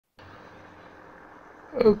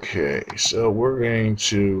Okay, so we're going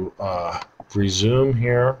to resume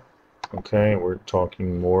here. Okay, we're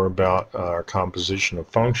talking more about our composition of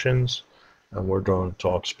functions, and we're going to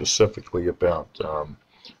talk specifically about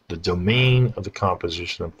the domain of the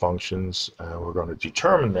composition of functions. We're going to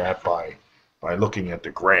determine that by looking at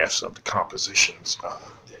the graphs of the compositions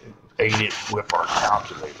aided with our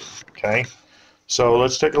calculator. Okay, so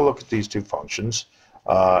let's take a look at these two functions.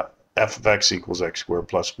 F of x equals x squared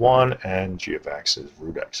plus 1, and g of x is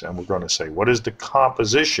root x. And we're going to say, what is the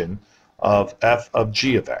composition of f of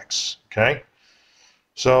g of x? Okay,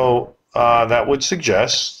 so that would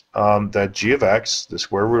suggest that g of x, the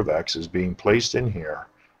square root of x, is being placed in here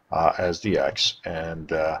as the x,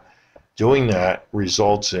 and doing that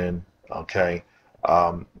results in, okay,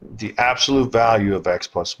 the absolute value of x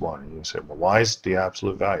plus 1. And you say, well, why is it the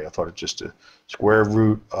absolute value? I thought it's just a square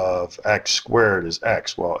root of x squared is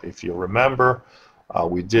x. Well, if you remember,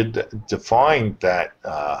 we did define that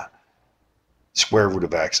square root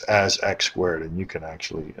of x as x squared, and you can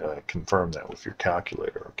actually confirm that with your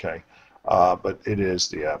calculator, okay? But it is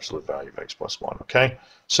the absolute value of x plus 1, okay?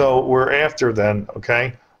 So we're after then,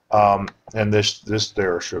 okay? And this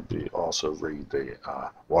there should be also read the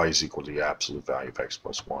y is equal to the absolute value of x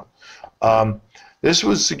plus 1. This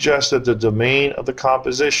would suggest that the domain of the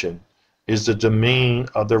composition is the domain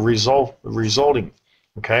of the resulting.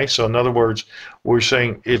 Okay, so in other words, we're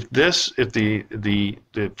saying if the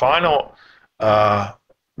final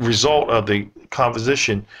result of the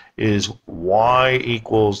composition is y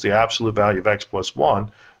equals the absolute value of x plus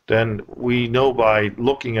 1, then we know by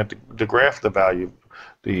looking at the graph of the value,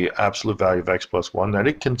 the absolute value of x plus 1, that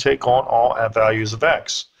it can take on all values of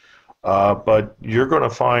x. But you're going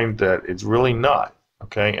to find that it's really not,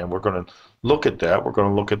 okay? And we're going to look at that. We're going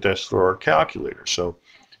to look at this through our calculator. So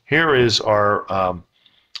here is our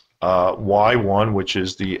y1, which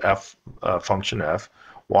is the function f.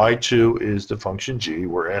 y2 is the function g.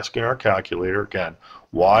 We're asking our calculator, again,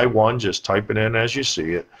 y1, just type it in as you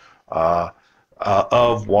see it, of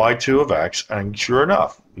y2 of x. And sure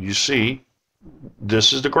enough, you see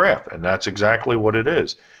this is the graph, and that's exactly what it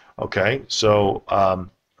is. Okay, so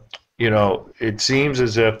you know, it seems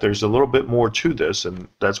as if there's a little bit more to this, and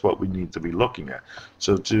that's what we need to be looking at.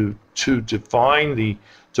 So to define the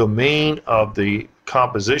domain of the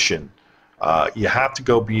composition, you have to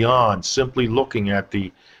go beyond simply looking at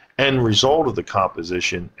the end result of the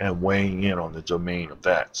composition and weighing in on the domain of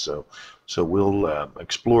that. So we'll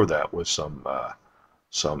explore that with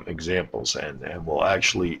some examples, and we'll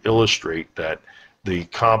actually illustrate that the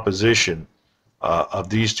composition of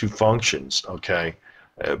these two functions, okay,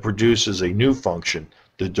 produces a new function,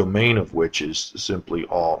 the domain of which is simply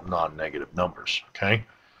all non-negative numbers, okay?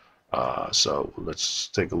 So let's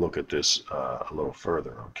take a look at this a little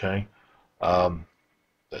further, okay?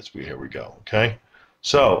 Here we go, okay?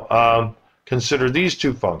 So consider these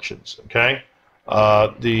two functions, okay?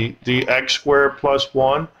 The x squared plus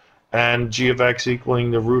 1 and g of x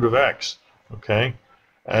equaling the root of x, okay?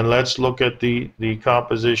 And let's look at the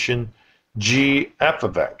composition g f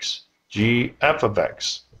of x,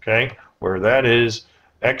 okay? Where that is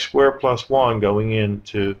x squared plus 1 going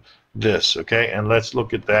into this, okay? And let's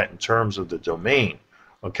look at that in terms of the domain,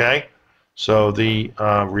 okay? So the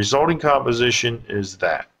resulting composition is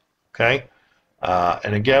that, okay?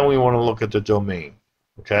 And again, we want to look at the domain,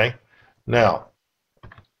 okay? Now,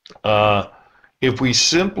 if we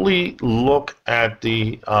simply look at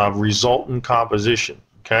the resultant composition,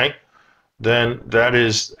 okay, then that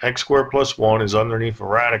is x squared plus 1 is underneath a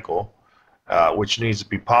radical, which needs to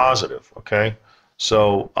be positive, okay?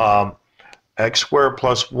 So x squared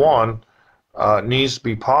plus 1 needs to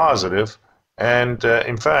be positive, and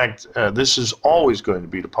in fact, this is always going to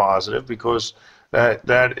be the positive because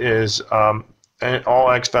that is and all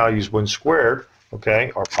x values when squared,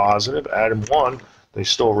 okay, are positive. Add in 1, they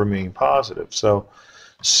still remain positive. So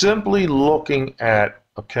simply looking at,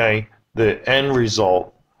 okay, the end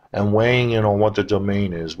result and weighing in on what the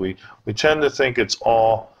domain is, we tend to think it's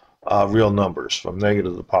all real numbers from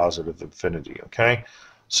negative to positive infinity, okay?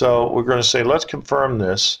 So we're going to say, let's confirm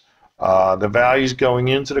this. The values going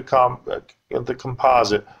into the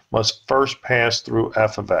composite must first pass through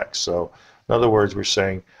f of x. So in other words, we're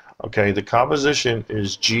saying, okay, the composition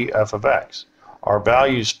is g f of x. Our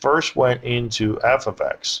values first went into f of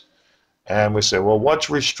x. And we say, well, what's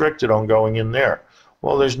restricted on going in there?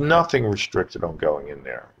 Well, there's nothing restricted on going in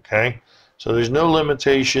there, okay? So there's no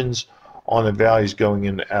limitations on the values going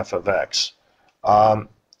into f of x. And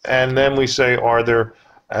then we say,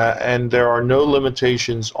 and there are no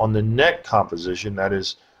limitations on the net composition, that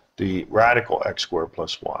is the radical x squared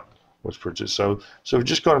plus 1, which produces, so we're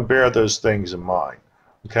just going to bear those things in mind,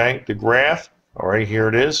 okay? The graph All right, here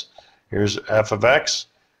it is. Here's f of x.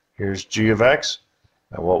 Here's g of x.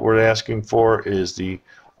 And what we're asking for is the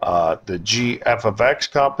g f of x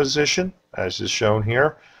composition, as is shown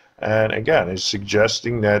here. And again, it's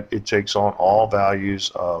suggesting that it takes on all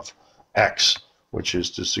values of x, which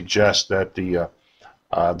is to suggest that the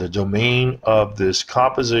domain of this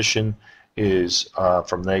composition is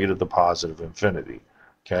from negative to positive infinity.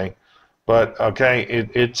 Okay, but okay,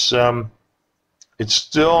 it's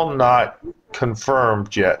still not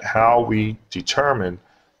confirmed yet how we determine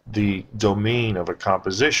the domain of a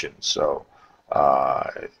composition. So,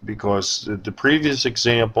 because the previous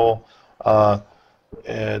example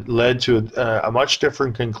led to a much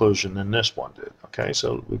different conclusion than this one did. Okay,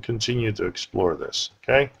 so we continue to explore this.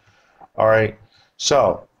 Okay, all right.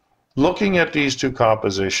 So, looking at these two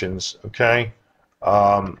compositions, okay,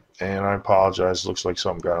 and I apologize, looks like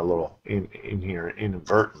something got a little in here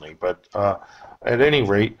inadvertently, but at any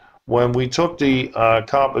rate, when we took the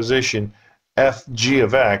composition fg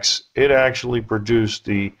of x, it actually produced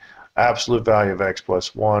the absolute value of x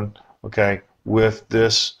plus 1, okay, with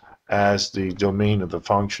this as the domain of the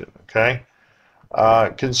function, okay?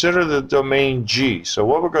 Consider the domain g. So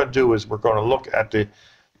what we're going to do is we're going to look at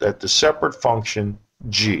the separate function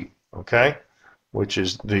g, okay, which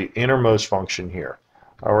is the innermost function here,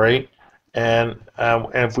 all right? And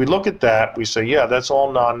if we look at that, we say, yeah, that's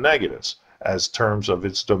all non-negatives as terms of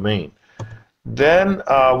its domain. Then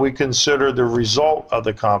we consider the result of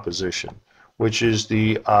the composition, which is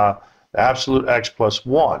the absolute x plus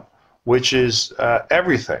 1, which is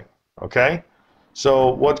everything, okay? So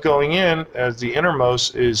what's going in as the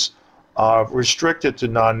innermost is restricted to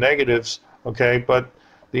non-negatives, okay, but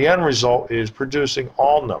the end result is producing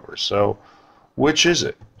all numbers. So which is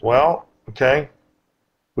it? Well, okay,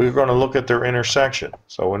 we're going to look at their intersection.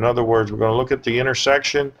 So in other words, we're going to look at the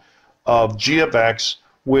intersection of g of x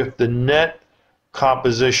with the net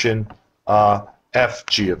composition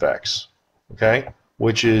fg of x, okay,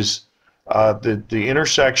 which is the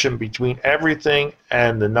intersection between everything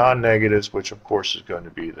and the non-negatives, which of course is going to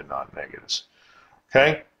be the non-negatives.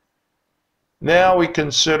 Okay, now we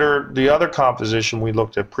consider the other composition we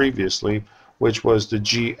looked at previously, which was the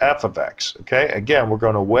gf of x. Okay, again, we're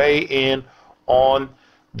going to weigh in on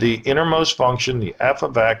the innermost function, the f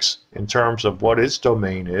of x, in terms of what its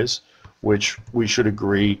domain is, which we should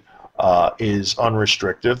agree is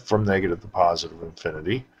unrestricted from negative to positive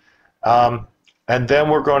infinity. And then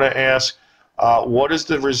we're going to ask, what is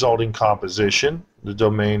the resulting composition, the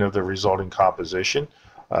domain of the resulting composition?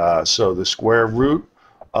 So the square root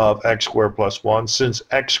of x squared plus 1, since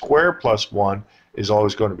x squared plus 1 is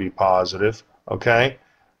always going to be positive, okay?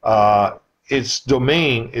 Its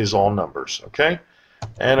domain is all numbers, okay?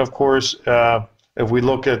 And of course, if we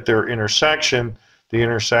look at their intersection, the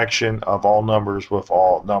intersection of all numbers with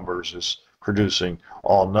all numbers is producing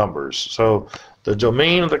all numbers. So the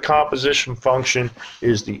domain of the composition function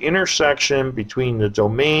is the intersection between the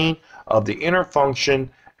domain of the inner function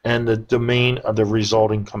and the domain of the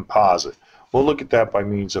resulting composite. We'll look at that by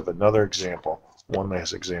means of another example, one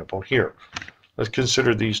last example here. Let's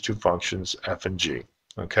consider these two functions, f and g,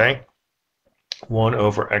 okay? 1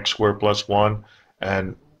 over x squared plus 1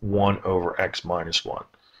 and 1 over x minus 1.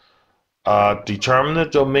 Determine the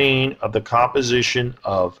domain of the composition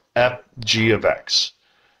of fg of x.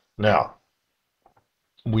 Now,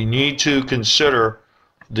 we need to consider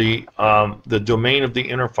the domain of the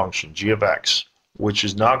inner function, g of x, which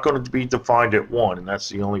is not going to be defined at 1, and that's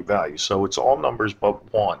the only value. So it's all numbers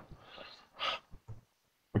but 1.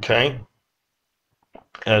 Okay?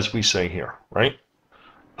 As we say here, right?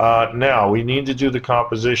 Now, we need to do the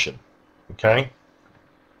composition. Okay?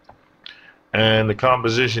 And the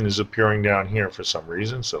composition is appearing down here for some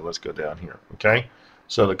reason, so let's go down here, okay?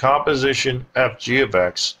 So the composition fg of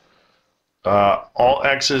x, all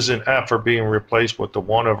x's in f are being replaced with the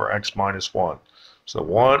 1 over x minus 1. So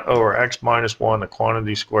 1 over x minus 1, the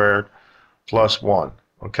quantity squared, plus 1,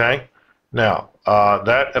 okay? Now,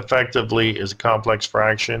 that effectively is a complex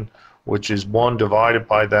fraction, which is 1 divided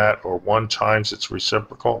by that, or 1 times its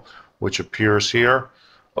reciprocal, which appears here.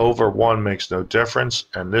 Over 1 makes no difference,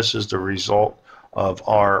 and this is the result of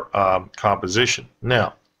our composition.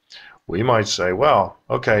 Now, we might say, well,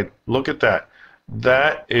 okay, look at that.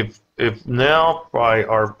 That if now by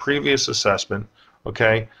our previous assessment,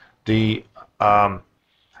 okay, the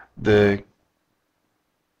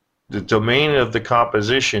domain of the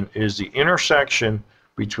composition is the intersection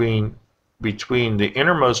between the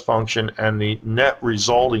innermost function and the net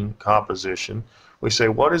resulting composition. We say,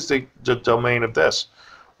 what is the domain of this?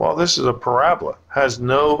 Well, this is a parabola, has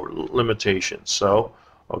no limitations. So,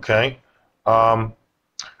 okay,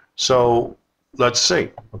 so let's see.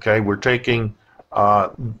 Okay, we're taking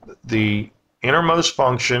the innermost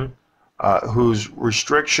function whose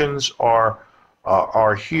restrictions are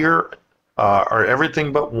here, are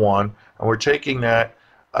everything but 1, and we're taking that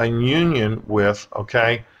in union with,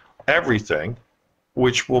 okay, everything,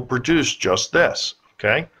 which will produce just this,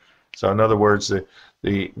 okay? So in other words,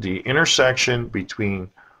 the intersection between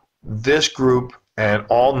this group and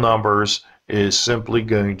all numbers is simply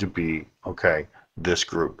going to be, okay, this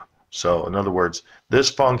group. So in other words, this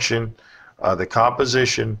function, the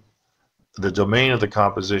composition, the domain of the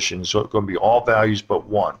composition is going to be all values but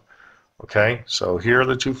 1. Okay, so here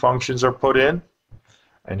the two functions are put in,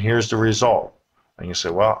 and here's the result. And you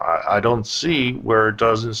say, well, I don't see where it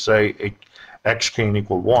doesn't say x can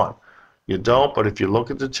equal 1. You don't, but if you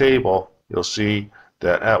look at the table, you'll see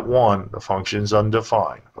that at 1 the function is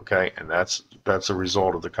undefined. Okay, and that's a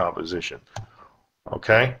result of the composition.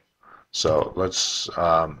 Okay, so let's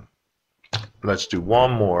do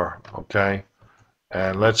one more. Okay,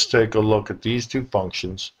 and let's take a look at these two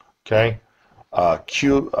functions. Okay,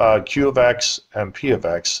 q of x and p of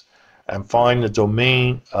x, and find the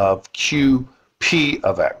domain of qp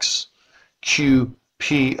of x.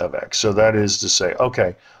 qp of x. So that is to say,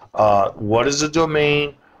 okay, what is the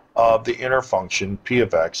domain of the inner function p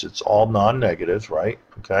of x? It's all non-negative, right?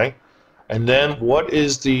 Okay, and then what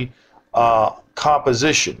is the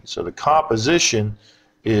composition? So the composition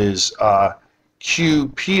is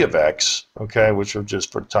qp of x, okay, which we're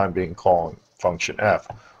just for the time being calling function f,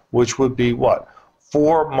 which would be what?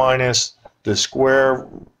 4 minus the square,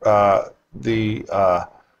 the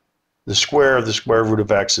square of the square root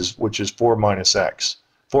of x, which is 4 minus x,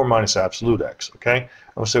 4 minus absolute x, okay?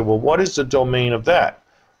 And we'll say, well, what is the domain of that,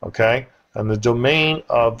 okay? And the domain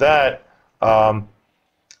of that,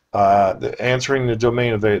 answering the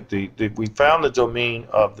domain of we found the domain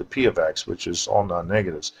of the p of x, which is all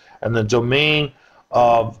non-negatives, and the domain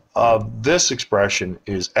of this expression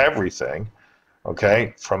is everything,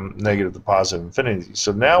 okay, from negative to positive infinity.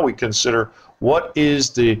 So now we consider what is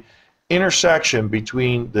the intersection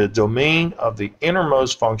between the domain of the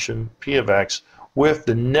innermost function p of x with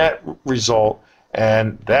the net result,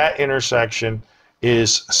 and that intersection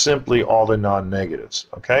is simply all the non-negatives,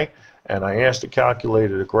 okay? And I asked the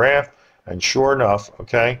calculator to graph, and sure enough,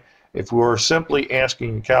 okay, if we were simply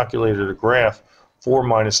asking the calculator to graph 4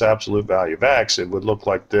 minus absolute value of x, it would look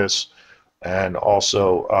like this, and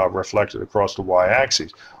also reflected across the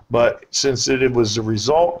y-axis. But since it was the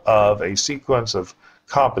result of a sequence of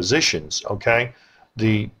compositions, okay,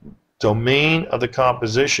 the domain of the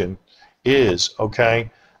composition is, okay,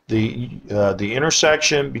 the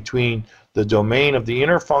intersection between the domain of the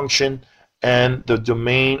inner function and the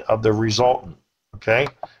domain of the resultant, okay?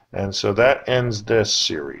 And so that ends this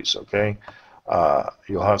series, okay?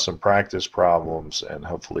 You'll have some practice problems and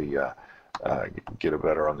hopefully get a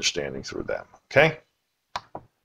better understanding through them, okay?